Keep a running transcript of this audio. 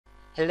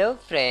Hello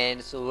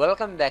friends,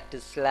 welcome back to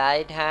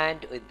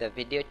SlideHunt with the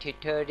video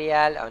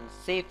tutorial on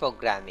C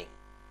programming.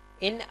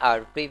 In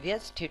our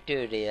previous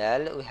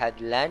tutorial, we had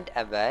learned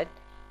about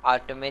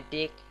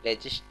automatic,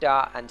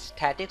 register and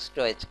static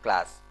storage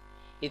class.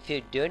 If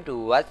you don't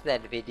watch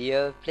that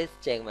video, please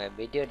check my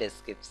video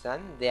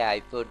description, there I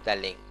put the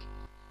link.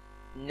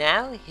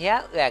 Now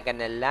here we are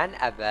gonna learn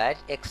about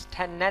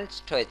external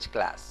storage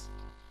class.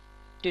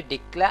 To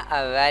declare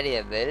a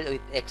variable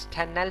with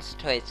external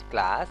storage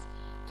class,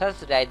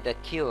 first write the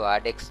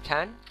keyword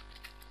extern,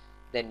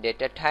 then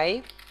data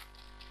type,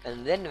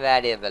 and then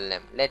variable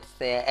name. Let's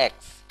say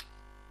x.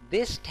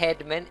 This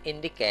statement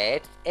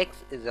indicates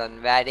x is a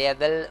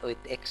variable with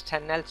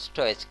external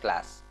storage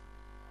class.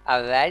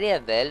 A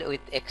variable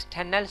with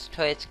external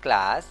storage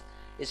class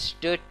is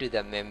stored to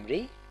the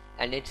memory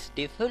and its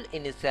default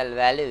initial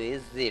value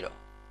is 0.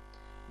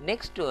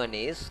 Next one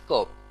is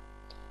scope.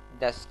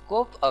 The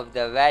scope of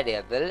the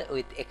variable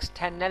with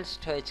external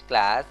storage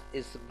class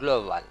is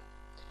global.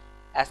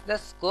 As the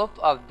scope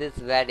of this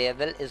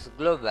variable is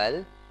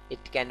global,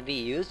 it can be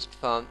used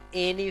from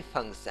any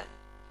function.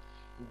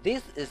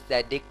 This is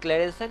the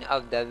declaration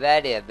of the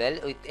variable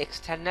with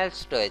external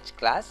storage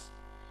class.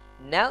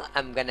 Now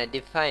I'm gonna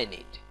define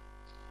it.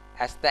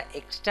 As the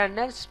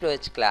external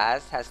storage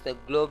class has the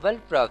global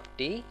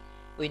property,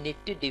 we need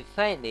to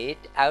define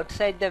it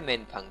outside the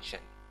main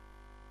function.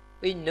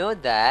 We know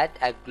that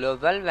a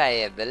global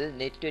variable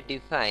needs to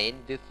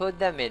define before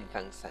the main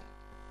function.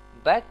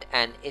 But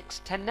an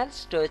external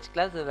storage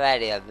class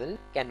variable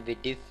can be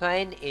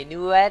defined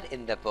anywhere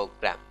in the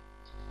program.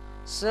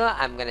 So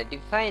I'm gonna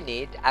define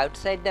it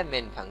outside the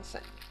main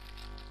function.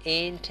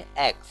 Int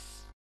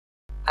x.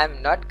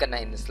 I'm not gonna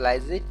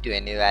initialize it to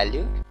any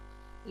value.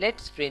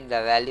 Let's print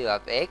the value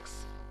of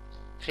x.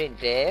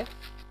 Printf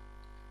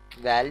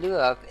value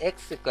of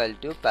x equal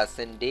to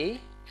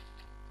 %d.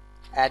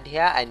 Add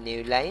here a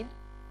new line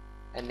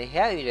and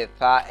here we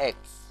refer x.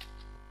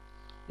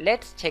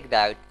 Let's check the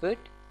output.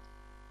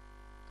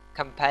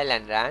 Compile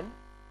and run.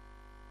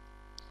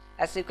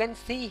 As you can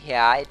see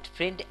here, it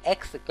print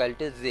x equal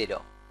to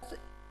 0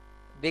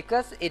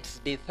 because its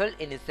default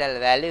initial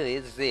value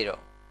is 0.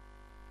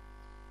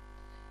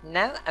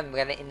 Now I'm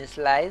gonna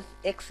initialize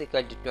x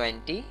equal to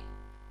 20.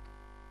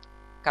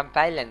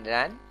 Compile and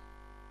run.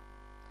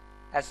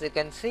 As you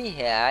can see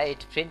here,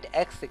 it print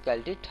x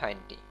equal to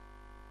 20.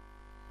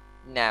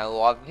 Now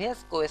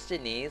obvious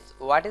question is,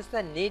 what is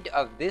the need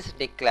of this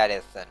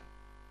declaration?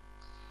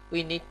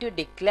 We need to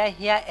declare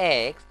here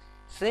x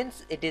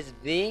since it is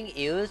being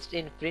used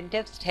in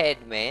printf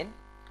statement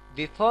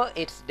before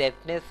its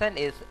definition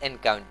is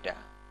encountered.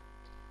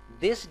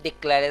 This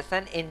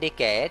declaration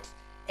indicates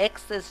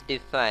x is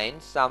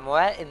defined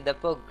somewhere in the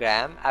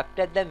program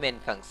after the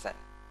main function.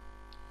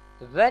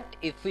 But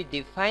if we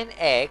define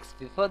x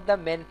before the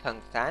main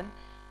function,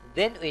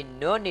 then we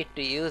no need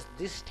to use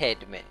this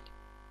statement.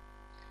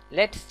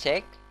 Let's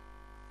check.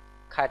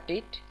 Cut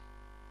it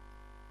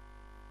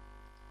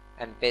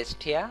and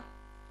paste here.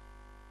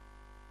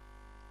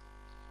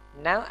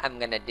 Now I'm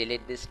gonna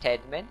delete this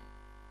statement.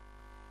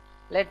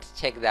 Let's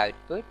check the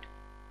output.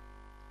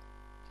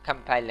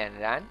 Compile and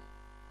run.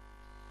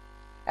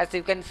 As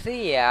you can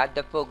see here,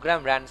 the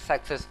program runs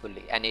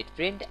successfully and it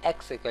prints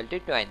x equal to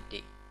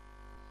 20.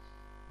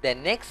 The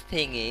next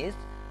thing is,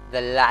 the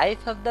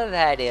life of the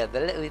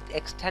variable with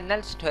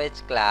external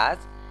storage class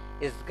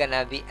is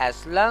gonna be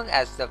as long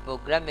as the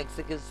program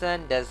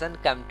execution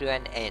doesn't come to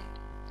an end.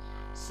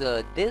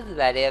 So this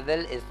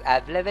variable is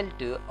available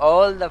to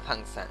all the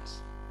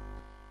functions.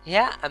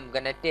 Here I'm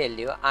gonna tell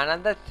you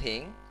another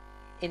thing.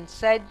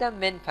 Inside the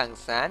main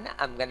function,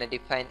 I'm gonna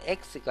define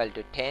x equal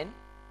to 10.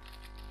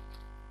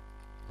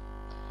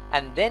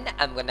 And then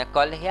I'm gonna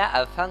call here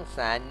a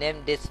function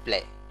named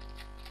display.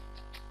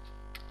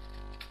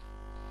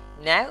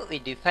 Now we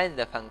define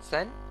the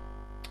function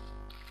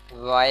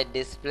void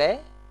display.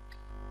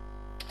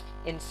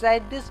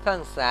 Inside this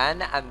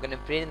function, I'm gonna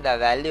print the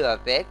value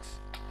of x.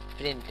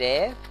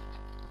 Printf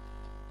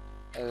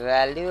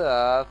value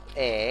of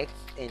x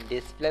in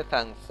display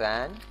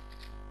function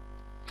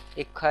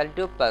equal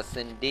to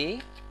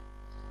 %d,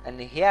 and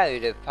here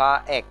we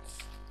refer x.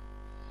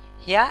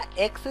 Here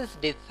x is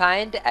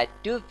defined at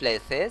two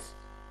places,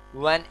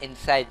 one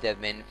inside the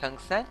main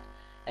function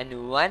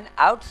and one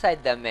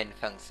outside the main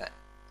function.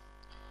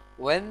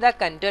 When the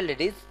controller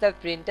reads the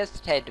printf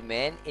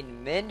statement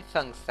in main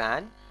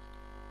function,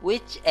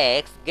 which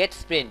x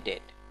gets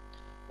printed.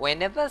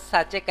 Whenever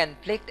such a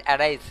conflict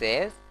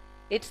arises,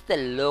 it's the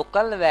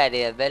local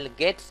variable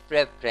gets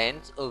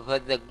preference over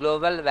the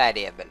global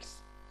variables.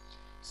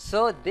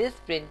 So this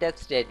printf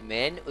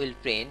statement will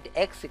print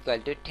x equal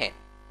to 10.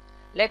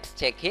 Let's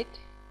check it.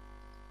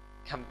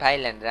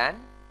 Compile and run.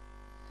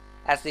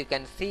 As you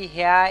can see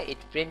here, it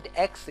print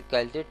x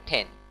equal to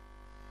 10.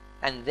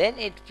 And then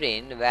it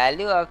print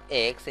value of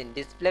x in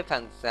display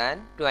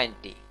function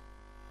 20.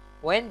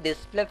 When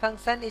display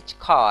function is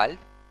called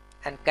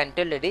and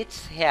controller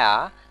reaches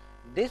here,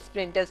 this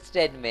printf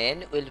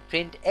statement will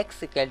print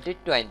x equal to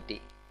 20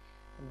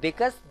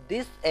 because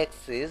this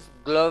x is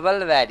global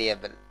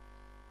variable.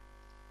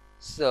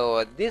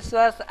 So this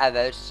was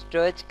our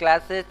storage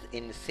classes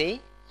in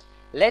C.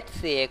 Let's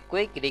see a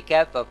quick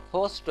recap of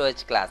 4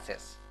 storage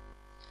classes.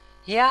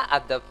 Here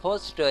are the 4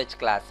 storage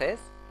classes: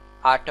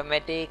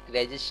 automatic,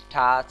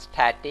 register,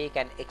 static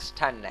and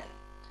external.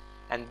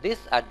 And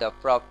these are the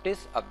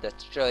properties of the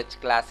storage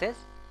classes.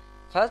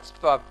 First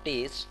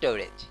property is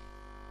storage.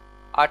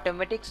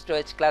 Automatic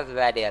storage class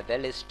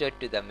variable is stored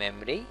to the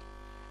memory.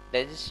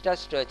 Register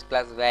storage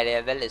class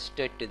variable is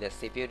stored to the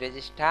CPU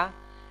register,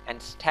 and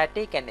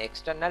static and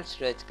external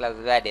storage class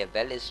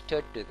variable is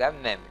stored to the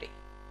memory.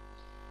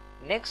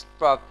 Next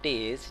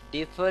property is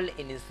default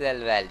initial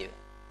value.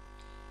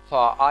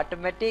 For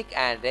automatic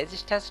and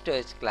register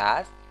storage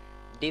class,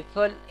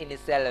 default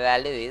initial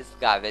value is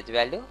garbage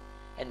value,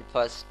 and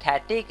for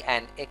static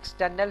and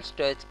external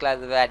storage class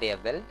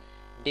variable,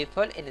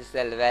 default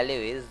initial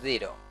value is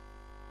 0.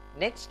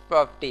 Next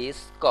property is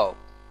scope.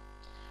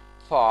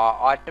 For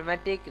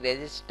automatic,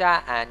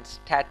 register and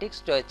static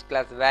storage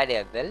class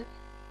variable,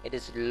 it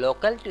is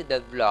local to the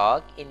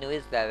block in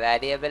which the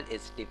variable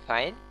is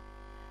defined,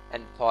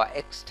 and for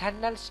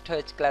external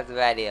storage class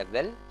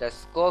variable, the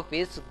scope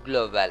is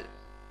global.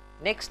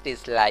 Next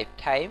is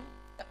lifetime.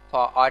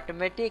 For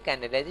automatic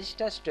and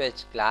register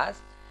storage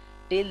class,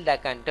 till the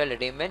control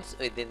remains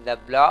within the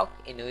block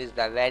in which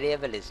the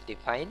variable is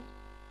defined.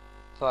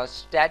 For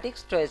static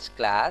storage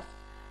class,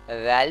 the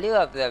value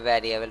of the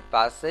variable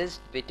passes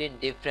between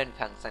different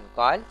function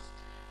calls,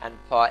 and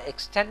for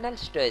external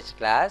storage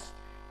class,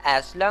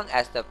 as long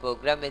as the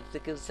program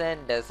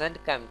execution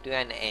doesn't come to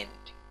an end.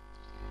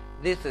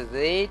 This is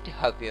it.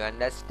 Hope you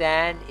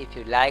understand. If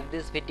you like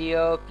this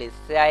video, please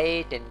share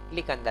it and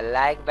click on the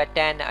like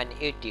button on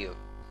YouTube.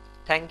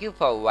 Thank you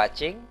for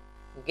watching.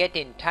 Get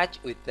in touch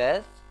with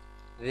us.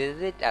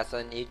 Visit us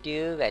on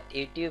YouTube at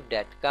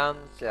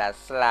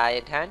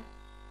youtube.com/SlideHunt.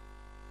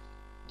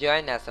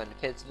 Join us on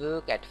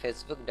Facebook at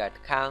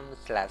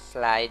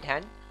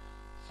facebook.com/SlideHunt.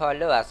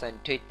 Follow us on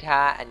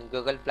Twitter and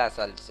Google Plus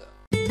also.